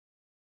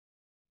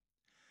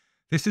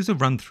This is a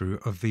run-through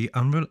of the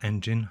Unreal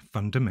Engine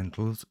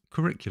Fundamentals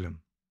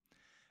curriculum,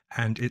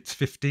 and it's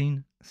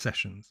 15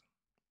 sessions.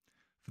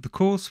 For the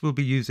course, we'll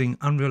be using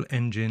Unreal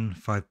Engine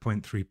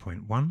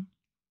 5.3.1,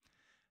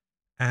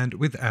 and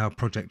with our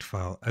project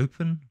file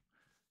open,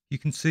 you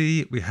can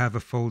see we have a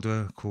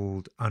folder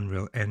called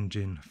Unreal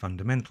Engine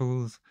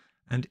Fundamentals,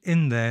 and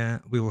in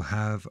there we will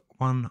have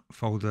one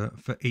folder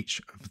for each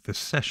of the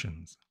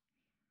sessions.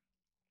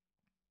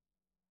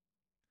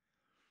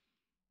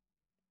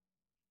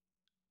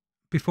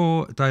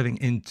 Before diving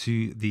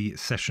into the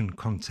session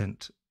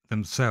content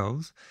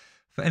themselves,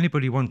 for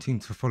anybody wanting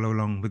to follow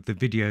along with the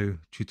video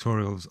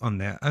tutorials on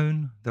their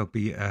own, there'll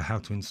be a how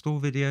to install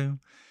video.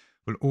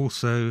 We'll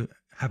also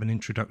have an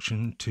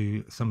introduction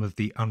to some of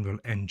the Unreal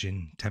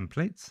Engine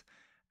templates,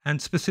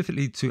 and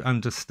specifically to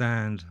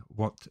understand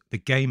what the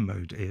game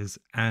mode is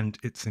and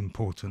its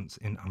importance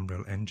in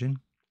Unreal Engine.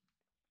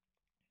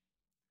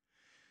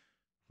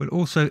 We'll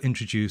also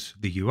introduce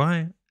the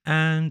UI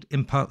and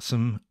impart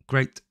some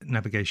great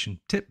navigation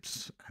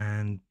tips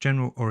and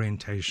general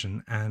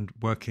orientation and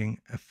working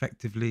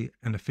effectively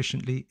and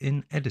efficiently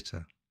in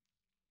Editor.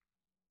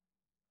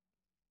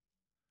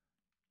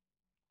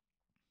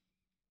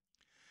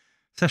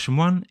 Session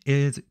 1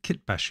 is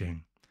kit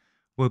bashing.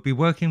 We'll be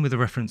working with a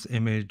reference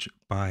image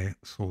by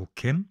Saul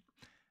Kim,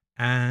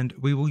 and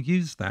we will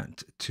use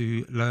that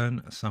to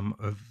learn some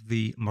of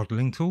the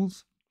modeling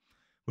tools.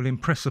 We'll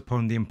impress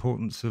upon the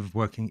importance of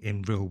working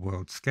in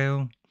real-world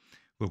scale.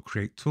 We'll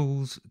create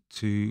tools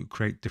to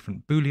create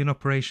different Boolean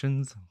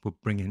operations. We'll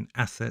bring in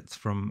assets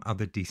from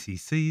other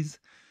DCCs.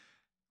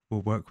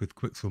 We'll work with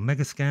Quixel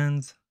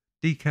Megascans,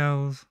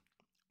 decals.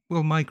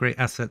 We'll migrate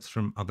assets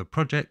from other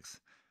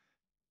projects.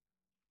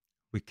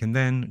 We can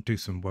then do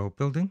some world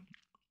building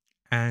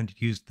and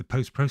use the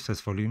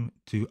post-process volume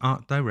to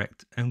art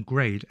direct and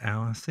grade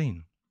our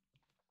scene.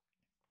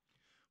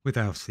 With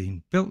our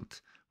scene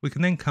built, we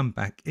can then come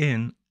back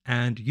in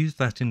and use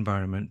that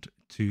environment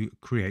to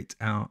create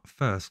our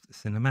first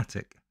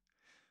cinematic.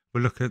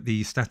 We'll look at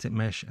the static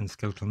mesh and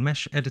skeletal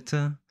mesh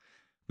editor.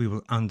 We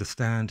will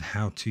understand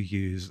how to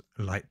use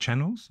light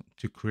channels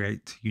to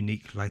create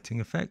unique lighting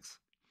effects.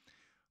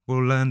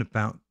 We'll learn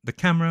about the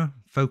camera,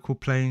 focal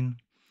plane,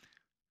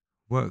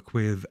 work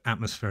with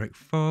atmospheric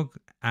fog,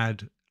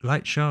 add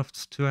light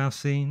shafts to our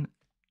scene,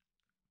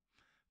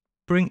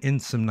 bring in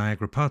some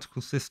Niagara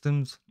particle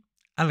systems,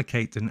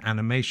 allocate an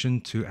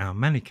animation to our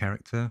Mani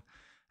character,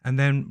 and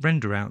then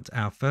render out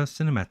our first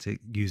cinematic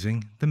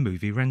using the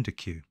movie render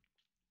queue.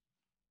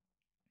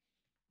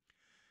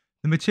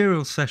 The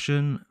materials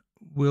session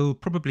will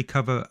probably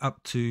cover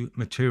up to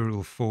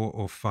material 4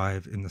 or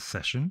 5 in the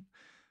session.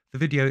 The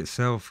video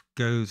itself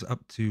goes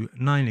up to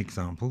 9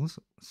 examples,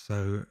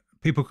 so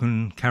people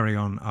can carry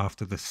on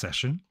after the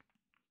session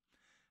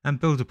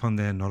and build upon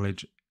their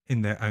knowledge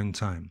in their own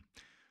time.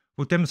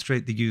 We'll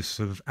demonstrate the use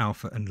of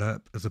alpha and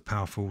lerp as a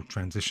powerful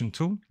transition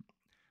tool,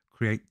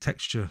 create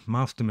texture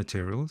master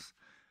materials,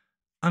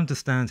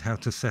 understand how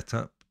to set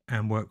up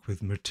and work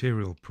with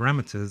material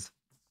parameters,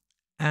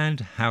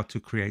 and how to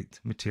create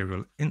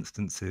material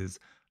instances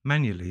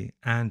manually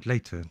and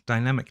later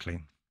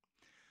dynamically.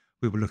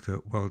 We will look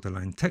at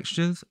world-aligned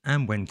textures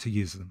and when to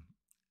use them,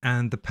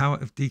 and the power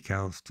of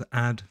decals to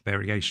add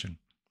variation.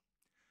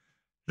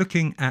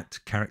 Looking at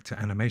character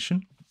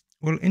animation,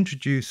 we'll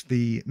introduce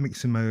the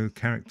Mixamo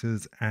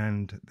characters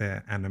and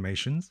their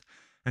animations,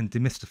 and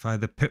demystify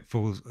the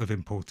pitfalls of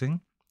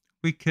importing.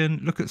 We can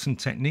look at some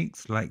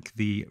techniques like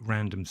the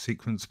random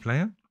sequence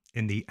player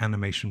in the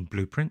animation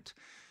blueprint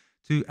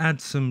to add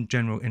some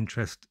general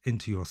interest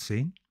into your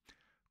scene.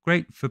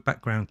 Great for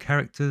background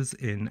characters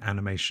in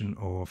animation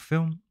or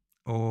film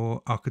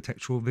or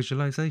architectural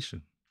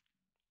visualization.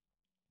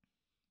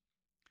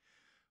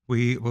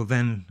 We will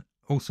then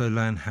also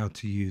learn how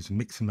to use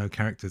Mixamo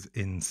characters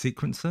in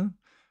Sequencer,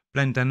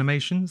 blend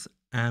animations,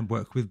 and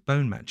work with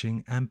bone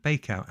matching and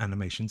bake-out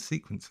animation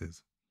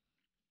sequences.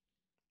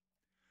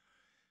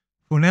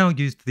 We'll now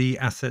use the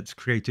assets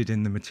created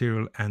in the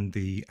material and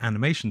the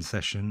animation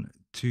session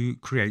to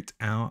create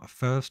our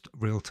first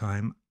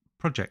real-time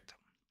project.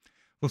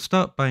 We'll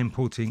start by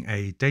importing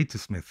a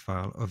datasmith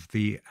file of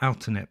the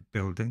Alternet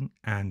building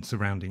and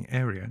surrounding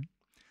area,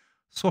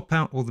 swap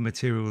out all the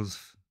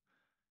materials,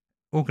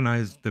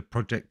 organize the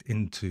project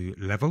into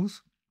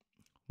levels,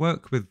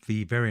 work with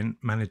the variant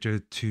manager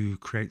to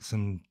create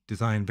some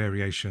design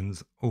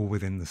variations all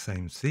within the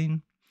same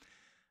scene,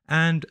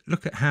 and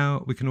look at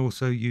how we can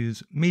also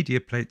use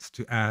media plates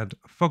to add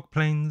fog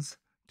planes,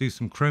 do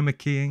some chroma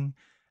keying,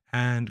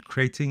 and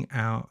creating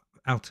our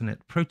Alternet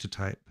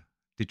prototype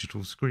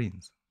digital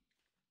screens.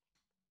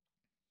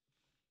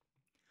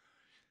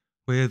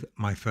 With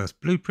my first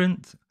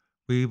blueprint,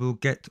 we will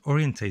get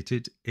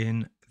orientated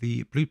in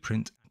the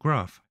blueprint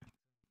graph.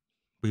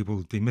 We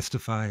will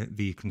demystify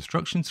the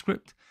construction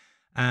script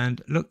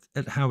and look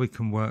at how we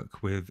can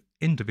work with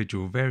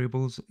individual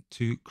variables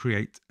to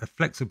create a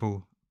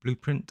flexible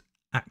blueprint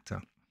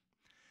actor.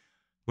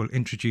 We'll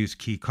introduce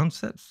key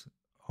concepts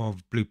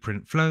of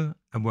blueprint flow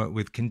and work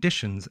with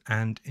conditions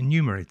and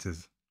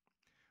enumerators.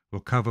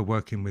 We'll cover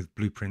working with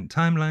blueprint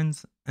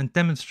timelines and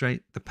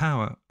demonstrate the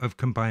power of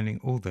combining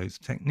all those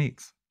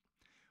techniques.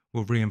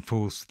 We'll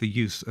reinforce the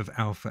use of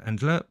alpha and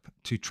lerp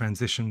to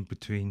transition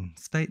between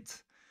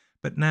states,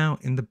 but now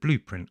in the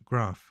blueprint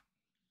graph.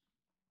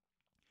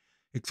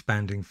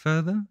 Expanding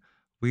further,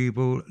 we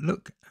will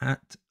look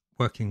at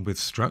working with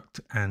struct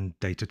and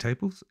data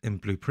tables in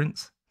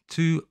blueprints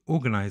to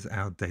organize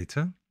our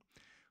data.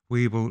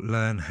 We will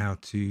learn how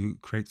to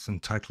create some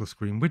title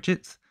screen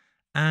widgets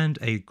and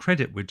a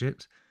credit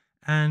widget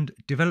and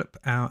develop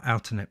our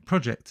Alternet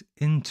project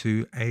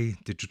into a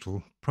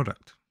digital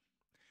product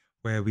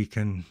where we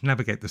can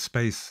navigate the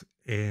space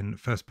in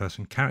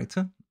first-person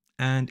character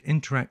and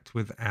interact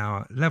with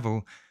our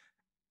level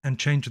and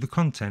change the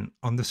content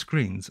on the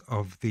screens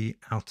of the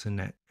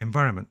Alternet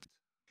environment.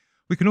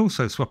 We can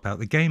also swap out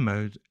the game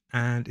mode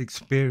and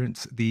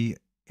experience the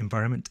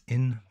environment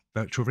in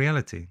virtual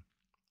reality.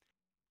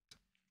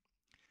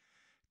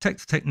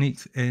 Text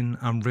techniques in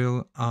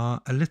Unreal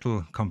are a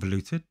little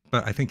convoluted,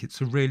 but I think it's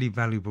a really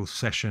valuable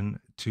session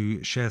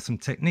to share some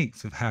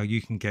techniques of how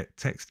you can get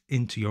text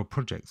into your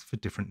projects for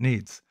different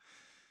needs.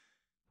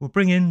 We'll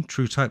bring in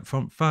TrueType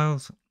font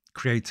files,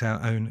 create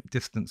our own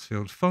distance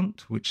field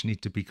font, which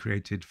need to be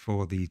created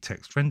for the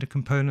text render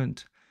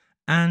component,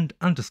 and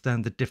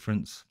understand the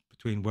difference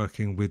between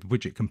working with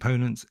widget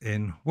components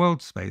in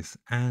world space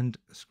and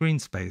screen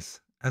space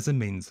as a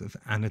means of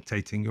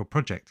annotating your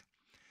project,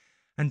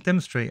 and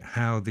demonstrate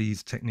how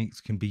these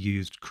techniques can be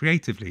used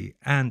creatively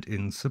and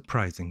in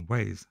surprising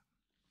ways.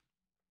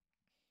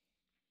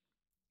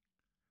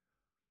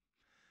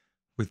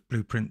 With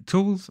Blueprint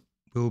tools,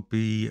 we'll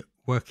be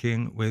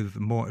working with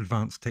more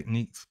advanced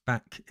techniques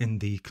back in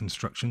the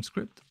construction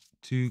script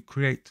to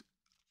create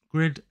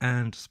grid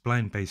and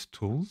spline-based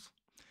tools.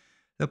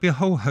 There'll be a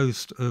whole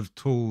host of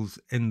tools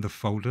in the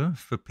folder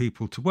for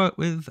people to work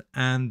with,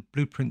 and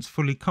blueprints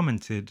fully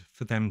commented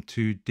for them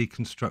to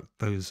deconstruct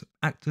those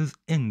actors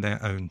in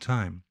their own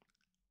time.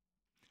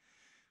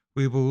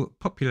 We will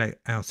populate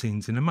our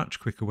scenes in a much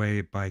quicker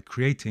way by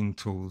creating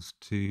tools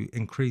to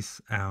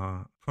increase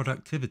our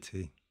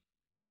productivity,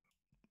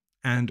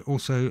 and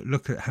also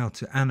look at how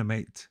to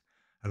animate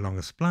along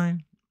a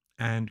spline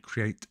and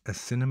create a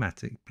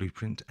cinematic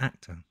blueprint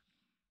actor.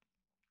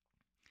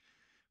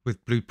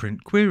 With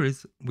blueprint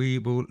queries, we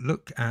will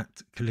look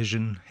at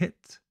collision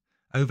hit,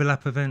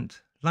 overlap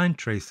event, line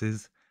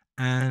traces,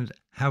 and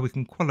how we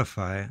can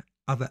qualify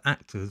other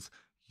actors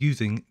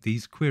using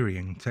these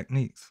querying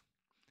techniques.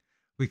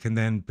 We can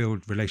then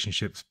build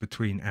relationships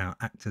between our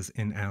actors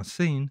in our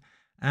scene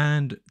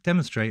and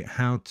demonstrate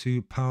how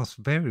to pass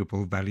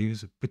variable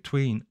values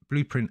between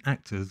blueprint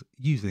actors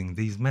using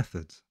these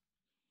methods.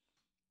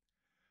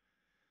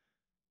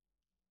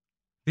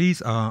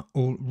 These are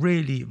all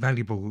really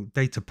valuable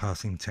data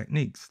passing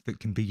techniques that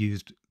can be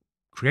used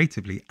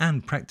creatively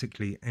and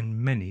practically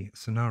in many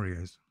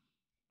scenarios.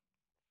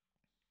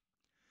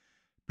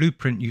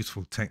 Blueprint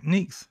useful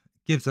techniques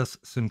gives us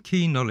some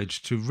key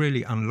knowledge to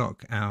really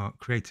unlock our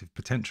creative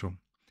potential.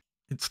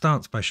 It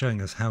starts by showing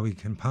us how we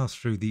can pass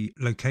through the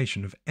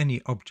location of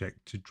any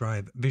object to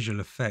drive visual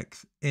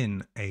effects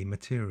in a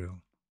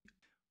material.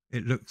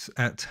 It looks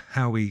at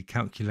how we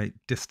calculate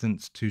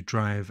distance to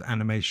drive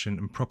animation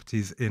and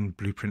properties in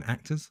blueprint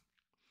actors.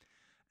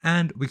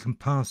 And we can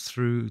pass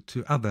through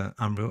to other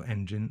Unreal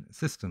Engine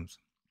systems.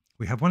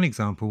 We have one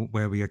example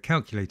where we are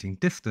calculating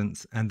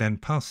distance and then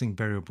passing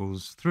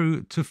variables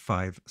through to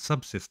 5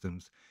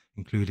 subsystems,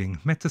 including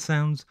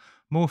metasounds,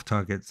 morph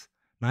targets,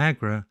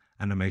 Niagara,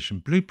 animation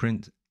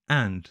blueprint,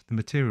 and the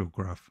material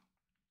graph.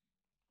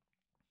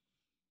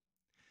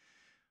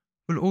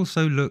 We'll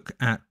also look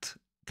at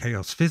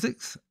chaos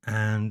physics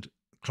and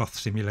cloth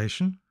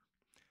simulation.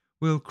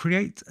 We'll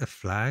create a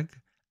flag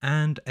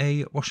and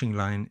a washing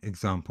line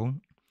example.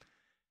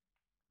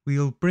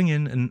 We'll bring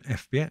in an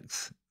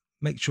FBX,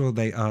 make sure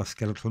they are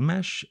skeletal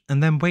mesh,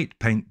 and then weight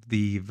paint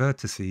the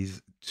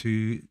vertices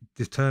to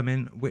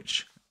determine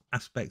which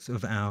aspects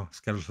of our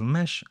skeletal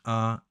mesh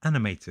are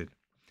animated.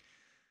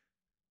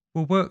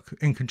 We'll work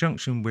in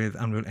conjunction with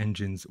Unreal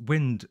Engine's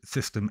wind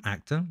system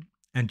actor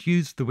and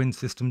use the wind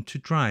system to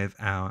drive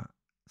our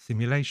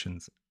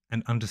simulations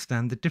and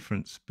understand the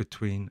difference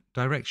between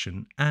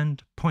direction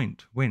and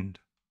point wind.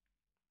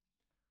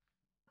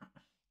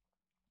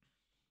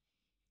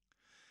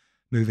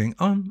 Moving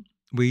on,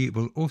 we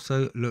will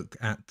also look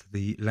at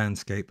the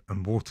landscape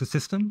and water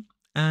system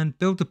and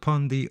build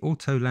upon the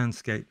auto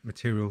landscape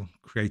material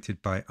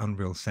created by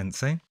Unreal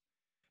Sensei.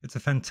 It's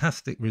a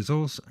fantastic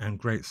resource and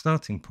great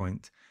starting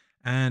point,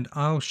 and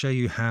I'll show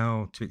you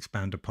how to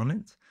expand upon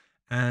it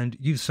and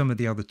use some of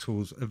the other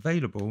tools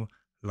available,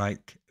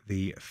 like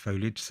the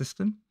foliage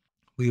system.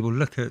 We will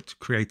look at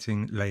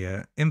creating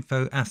layer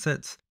info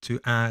assets to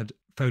add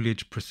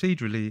foliage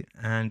procedurally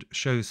and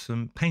show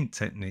some paint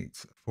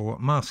techniques for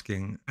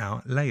masking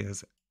our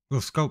layers.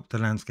 We'll sculpt the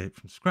landscape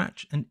from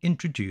scratch and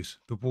introduce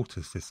the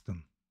water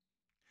system.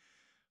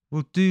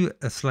 We'll do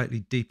a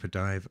slightly deeper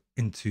dive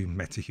into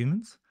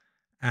metahumans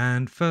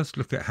and first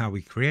look at how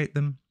we create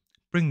them,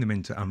 bring them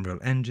into Unreal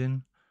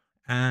Engine,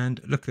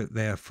 and look at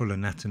their full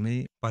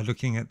anatomy by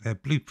looking at their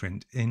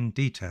blueprint in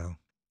detail.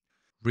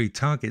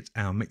 Retarget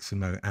our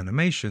Mixamo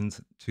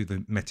animations to the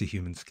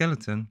metahuman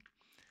skeleton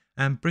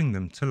and bring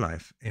them to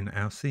life in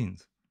our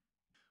scenes.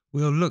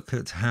 We'll look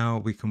at how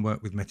we can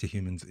work with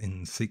metahumans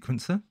in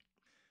Sequencer.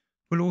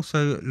 We'll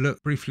also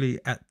look briefly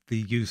at the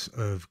use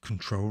of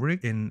control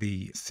rig in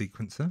the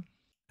Sequencer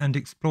and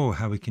explore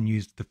how we can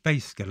use the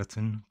face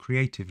skeleton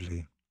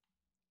creatively.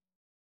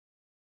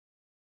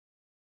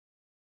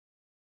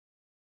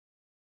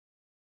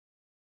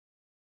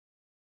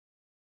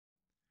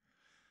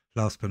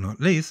 Last but not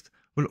least,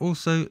 we'll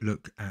also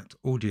look at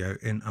audio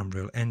in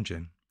Unreal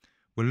Engine.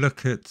 We'll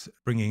look at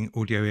bringing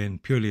audio in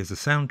purely as a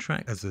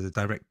soundtrack, as a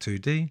direct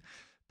 2D,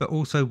 but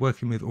also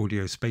working with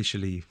audio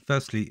spatially,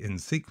 firstly in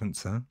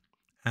Sequencer,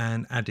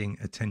 and adding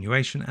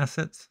attenuation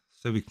assets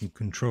so we can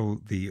control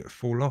the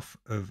fall off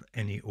of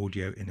any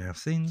audio in our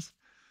scenes.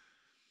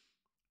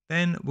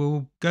 Then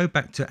we'll go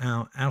back to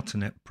our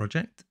Alternet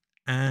project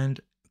and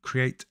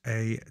create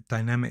a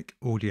dynamic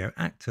audio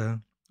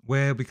actor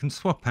where we can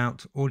swap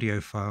out audio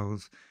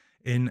files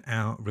in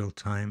our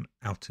real-time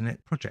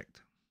Alternet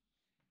project.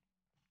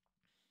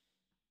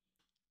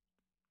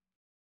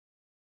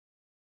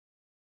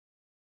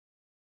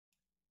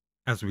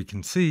 As we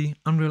can see,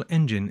 Unreal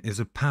Engine is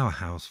a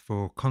powerhouse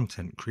for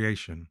content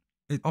creation.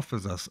 It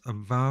offers us a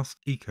vast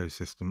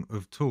ecosystem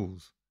of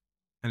tools,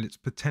 and its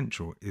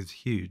potential is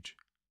huge.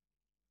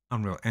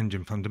 Unreal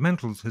Engine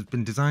Fundamentals has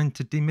been designed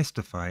to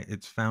demystify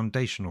its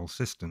foundational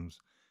systems,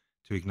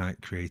 to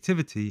ignite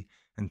creativity,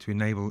 and to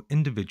enable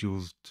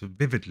individuals to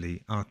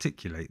vividly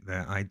articulate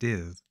their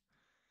ideas.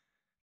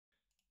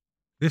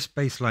 This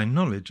baseline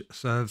knowledge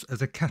serves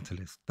as a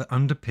catalyst that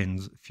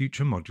underpins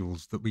future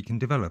modules that we can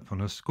develop on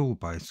a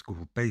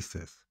school-by-school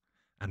basis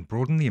and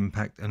broaden the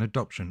impact and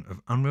adoption of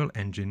Unreal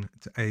Engine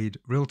to aid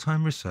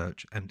real-time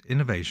research and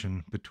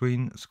innovation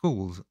between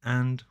schools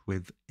and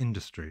with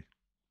industry.